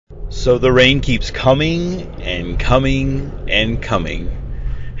So the rain keeps coming and coming and coming.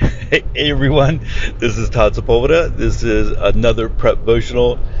 Hey everyone, this is Todd Sepulveda. This is another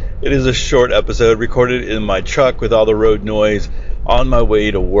Prepvotional. It is a short episode recorded in my truck with all the road noise on my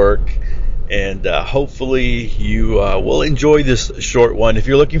way to work. And hopefully you will enjoy this short one. If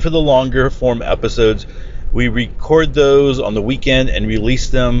you're looking for the longer form episodes, we record those on the weekend and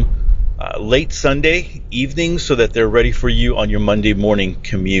release them late Sunday evening so that they're ready for you on your Monday morning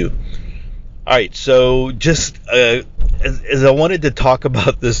commute. All right, so just as I wanted to talk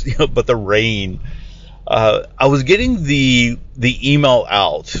about this, about the rain, I was getting the email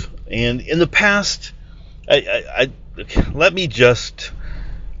out, and in the past, I let me just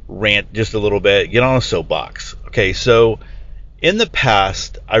rant just a little bit, get on a soapbox. Okay, so in the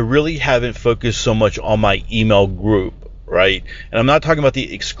past, I really haven't focused so much on my email group, right? And I'm not talking about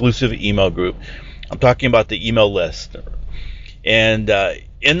the exclusive email group. I'm talking about the email list. And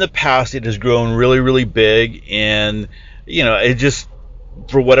in the past, it has grown really, really big. And, it just,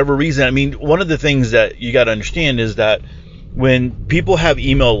 for whatever reason, I mean, one of the things that you got to understand is that when people have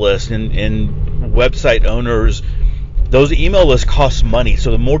email lists and website owners, those email lists cost money.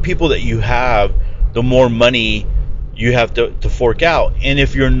 So the more people that you have, the more money you have to fork out. And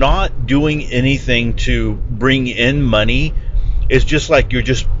if you're not doing anything to bring in money, it's just like you're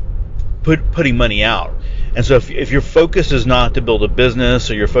just putting money out. And so if your focus is not to build a business,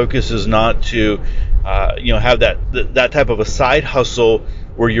 or your focus is not to have that type of a side hustle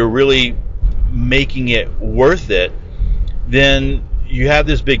where you're really making it worth it, then you have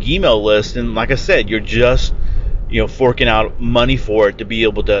this big email list, and like I said, you're just forking out money for it to be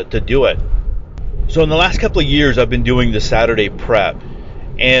able to do it. So in the last couple of years, I've been doing the Saturday prep,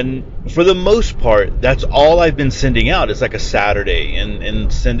 and for the most part, that's all I've been sending out. It's like a Saturday,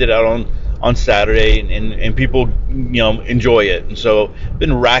 and send it out on Saturday, and people enjoy it. And so I've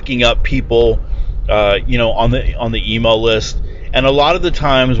been racking up people on the email list. And a lot of the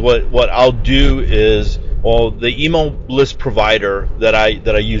times what I'll do is, well, the email list provider that I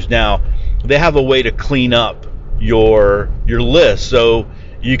use now, they have a way to clean up your list. So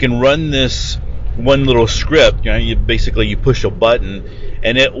you can run this one little script. You push a button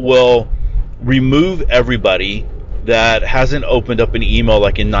and it will remove everybody that hasn't opened up an email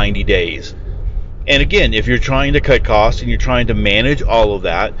like in 90 days. And again, if you're trying to cut costs and you're trying to manage all of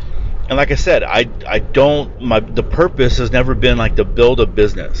that, and like I said, the purpose has never been like to build a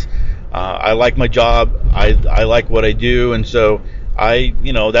business. I like my job. I like what I do. And so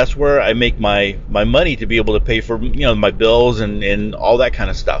that's where I make my money to be able to pay for, my bills and all that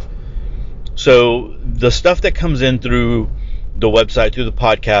kind of stuff. So the stuff that comes in through the website, through the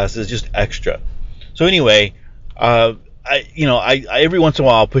podcast, is just extra. So anyway, I every once in a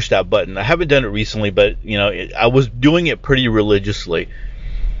while I'll push that button. I haven't done it recently, but I was doing it pretty religiously.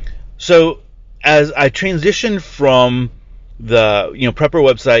 So as I transitioned from the Prepper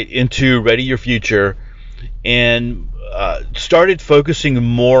website into Ready Your Future, and started focusing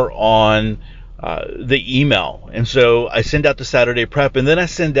more on the email, and so I send out the Saturday prep, and then I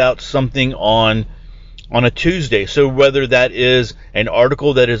send out something on a Tuesday. So whether that is an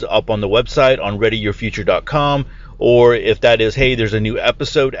article that is up on the website on readyyourfuture.com, or if that is, hey, there's a new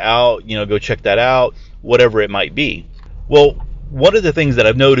episode out, go check that out, whatever it might be. Well, one of the things that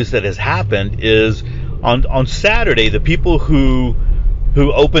I've noticed that has happened is on Saturday, the people who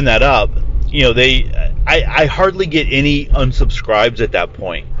open that up, I hardly get any unsubscribes at that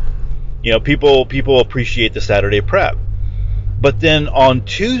point. People appreciate the Saturday prep. But then on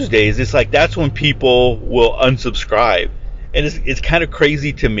Tuesdays, it's like that's when people will unsubscribe, and it's kind of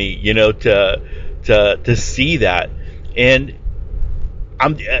crazy to me, to see that. And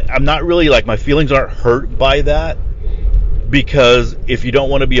I'm not really, like, my feelings aren't hurt by that, because if you don't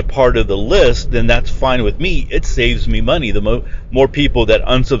want to be a part of the list, then that's fine with me. It saves me money. The more people that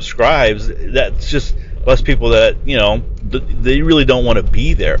unsubscribes, that's just less people that they really don't want to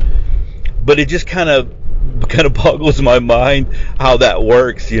be there. But it just kind of boggles my mind how that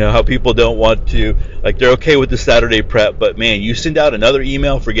works. How people don't want to, like, they're okay with the Saturday prep, but man, you send out another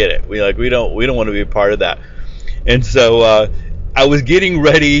email, forget it. We don't want to be a part of that. And so I was getting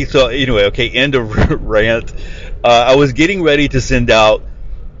ready. So anyway, okay, end of rant. I was getting ready to send out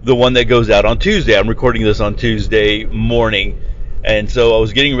the one that goes out on Tuesday. I'm recording this on Tuesday morning, and so I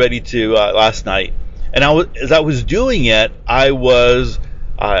was getting ready to last night. And as I was doing it, I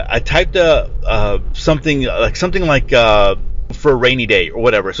typed something like for a rainy day or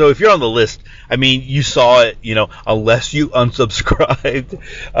whatever. So if you're on the list, I mean, you saw it, unless you unsubscribed,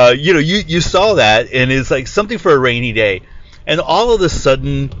 you saw that, and it's like something for a rainy day. And all of a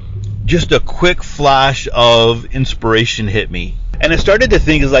sudden, just a quick flash of inspiration hit me. And I started to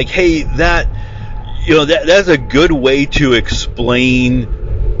think is like, hey, that's a good way to explain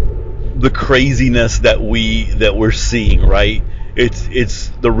the craziness that we're seeing, right? It's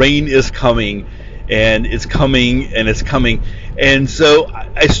the rain is coming, and it's coming, and it's coming. And so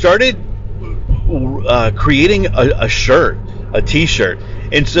I started creating a shirt, a t-shirt.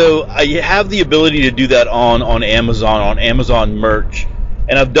 And so I have the ability to do that on Amazon merch.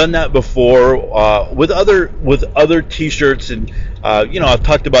 And I've done that before with other t-shirts, and I've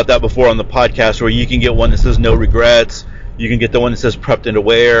talked about that before on the podcast, where you can get one that says no regrets, you can get the one that says prepped and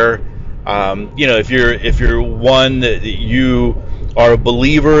aware. If you're one that you are a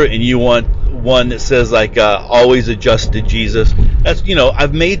believer and you want one that says like always adjust to Jesus, that's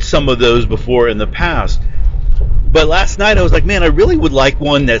I've made some of those before in the past. But last night I was like, man, I really would like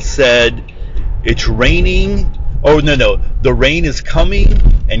one that said it's raining. Oh, no, the rain is coming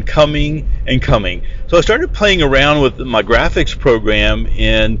and coming and coming. So I started playing around with my graphics program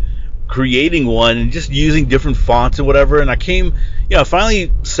and creating one and just using different fonts and whatever. And I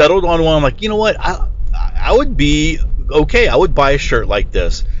finally settled on one. I'm like, you know what? I would be okay. I would buy a shirt like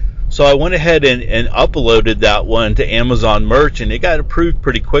this. So I went ahead and uploaded that one to Amazon merch, and it got approved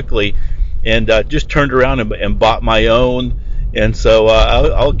pretty quickly, and just turned around and bought my own. And so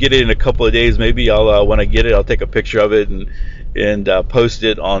I'll get it in a couple of days. Maybe I'll when I get it, I'll take a picture of it and post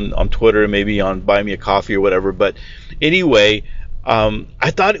it on Twitter, maybe on Buy Me a Coffee or whatever. But anyway,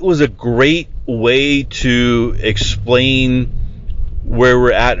 I thought it was a great way to explain where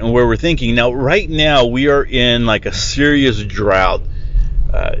we're at and where we're thinking. Now, right now, we are in like a serious drought.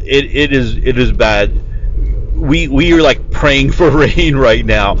 It is bad. We are like praying for rain right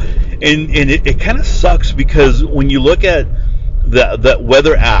now, and it kind of sucks, because when you look at the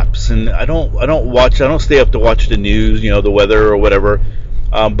weather apps, and I don't stay up to watch the news, the weather or whatever,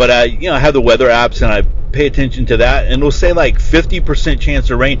 but I have the weather apps and I pay attention to that, and it'll say like 50% chance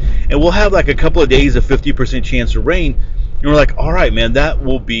of rain, and we'll have like a couple of days of 50% chance of rain, and we're like, all right, man, that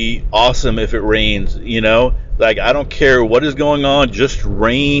will be awesome if it rains, like I don't care what is going on, just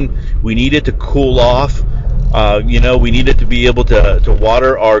rain. We need it to cool off. We need it to be able to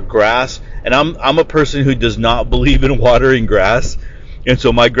water our grass. And I'm a person who does not believe in watering grass, and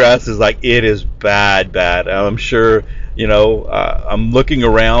so my grass is like, it is bad. I'm sure, I'm looking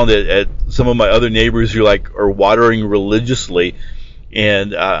around at some of my other neighbors who are watering religiously,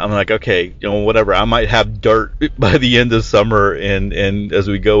 and I'm like, okay, whatever. I might have dirt by the end of summer and as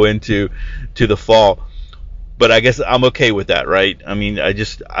we go into the fall, but I guess I'm okay with that, right? I mean, I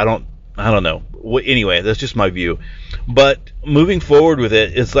don't know. Anyway, that's just my view. But moving forward with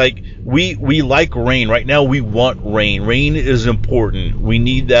it, it's like we like rain. Right now we want rain. Rain is important. We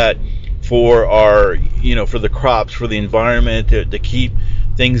need that for our, for the crops, for the environment, to keep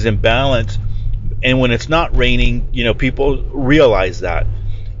things in balance. And when it's not raining, people realize that.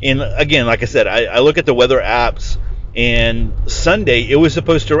 And again, like I said, I look at the weather apps, and Sunday it was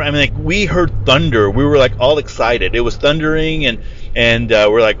supposed to, we heard thunder. We were like all excited. It was thundering, and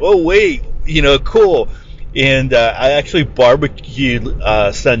we're like, oh wait, cool. And I actually barbecued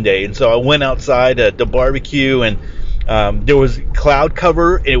Sunday, and so I went outside to barbecue, and there was cloud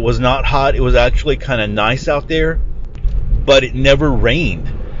cover. It was not hot. It was actually kind of nice out there, but it never rained.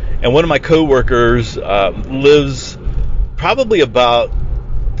 And one of my coworkers lives probably about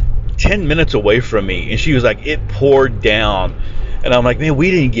 10 minutes away from me, and she was like, it poured down. And I'm like, man,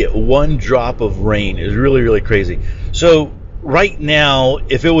 we didn't get one drop of rain. It was really, really crazy. So right now,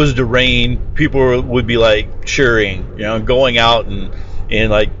 if it was to rain, people would be like cheering, going out and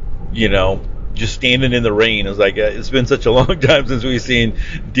like, just standing in the rain. It's like, it's been such a long time since we've seen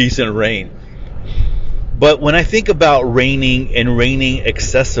decent rain. But when I think about raining and raining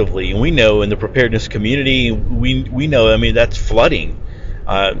excessively, and we know in the preparedness community, we know, that's flooding.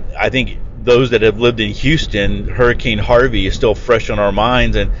 I think those that have lived in Houston, Hurricane Harvey is still fresh on our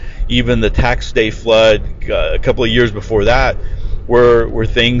minds, and even the tax day flood a couple of years before that, where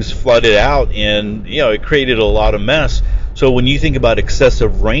things flooded out, and it created a lot of mess. So when you think about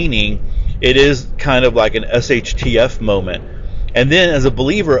excessive raining, it is kind of like an SHTF moment. And then as a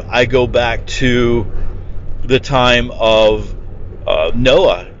believer, I go back to the time of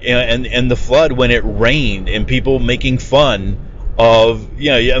Noah and the flood, when it rained and people making fun of,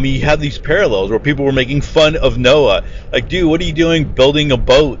 you have these parallels where people were making fun of Noah. Like, dude, what are you doing building a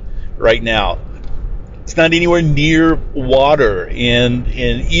boat right now? It's not anywhere near water. And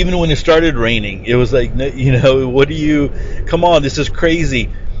even when it started raining, it was like, come on, this is crazy.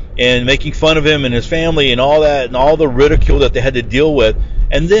 And making fun of him and his family and all that, and all the ridicule that they had to deal with.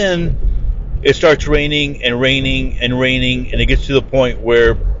 And then it starts raining and raining and raining, and it gets to the point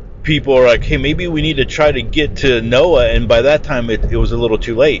where people are like, hey, maybe we need to try to get to Noah, and by that time it was a little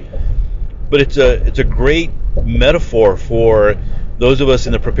too late. But it's a great metaphor for those of us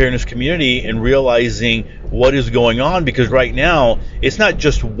in the preparedness community and realizing what is going on, because right now it's not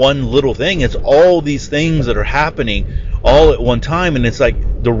just one little thing, it's all these things that are happening all at one time, and it's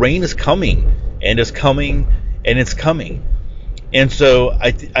like the rain is coming and it's coming and it's coming. And so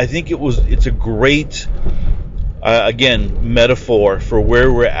I think it's a great again metaphor for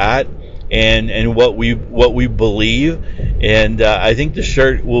where we're at and what we believe, and I think the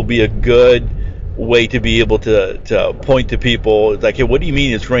shirt will be a good way to be able to point to people. It's like, hey, what do you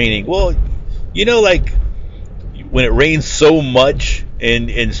mean it's raining? Well, like when it rains so much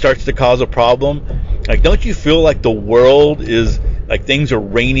and starts to cause a problem, like, don't you feel like the world is like, things are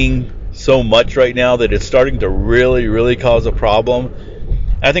raining so much right now that it's starting to really, really cause a problem?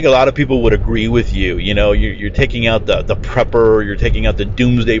 I think a lot of people would agree with you. You're taking out the prepper, you're taking out the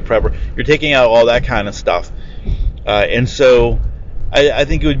doomsday prepper, you're taking out all that kind of stuff, and so I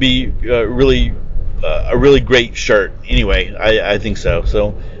think it would be a really great shirt. Anyway, I think so.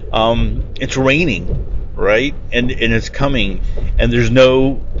 So it's raining, right? And it's coming, and there's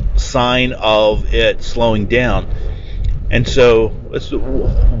no sign of it slowing down. And so it's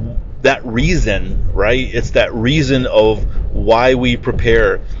that reason, right? It's that reason of why we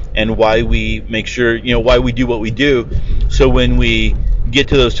prepare and why we make sure, why we do what we do. So when we get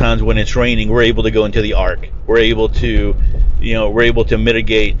to those times when it's raining, we're able to go into the ark. We're able to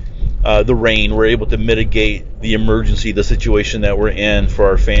mitigate the rain. We're able to mitigate the emergency, the situation that we're in for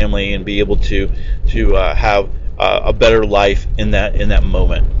our family, and be able to have a better life in that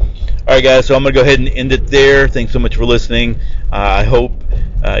moment. All right, guys. So I'm gonna go ahead and end it there. Thanks so much for listening. I hope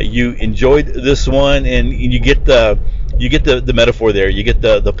you enjoyed this one, and you get the metaphor there. You get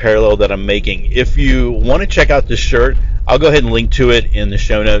the parallel that I'm making. If you want to check out this shirt, I'll go ahead and link to it in the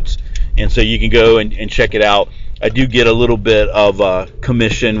show notes, and so you can go and check it out. I do get a little bit of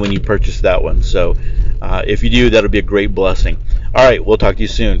commission when you purchase that one, so if you do, that'll be a great blessing. All right, we'll talk to you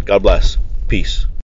soon. God bless. Peace.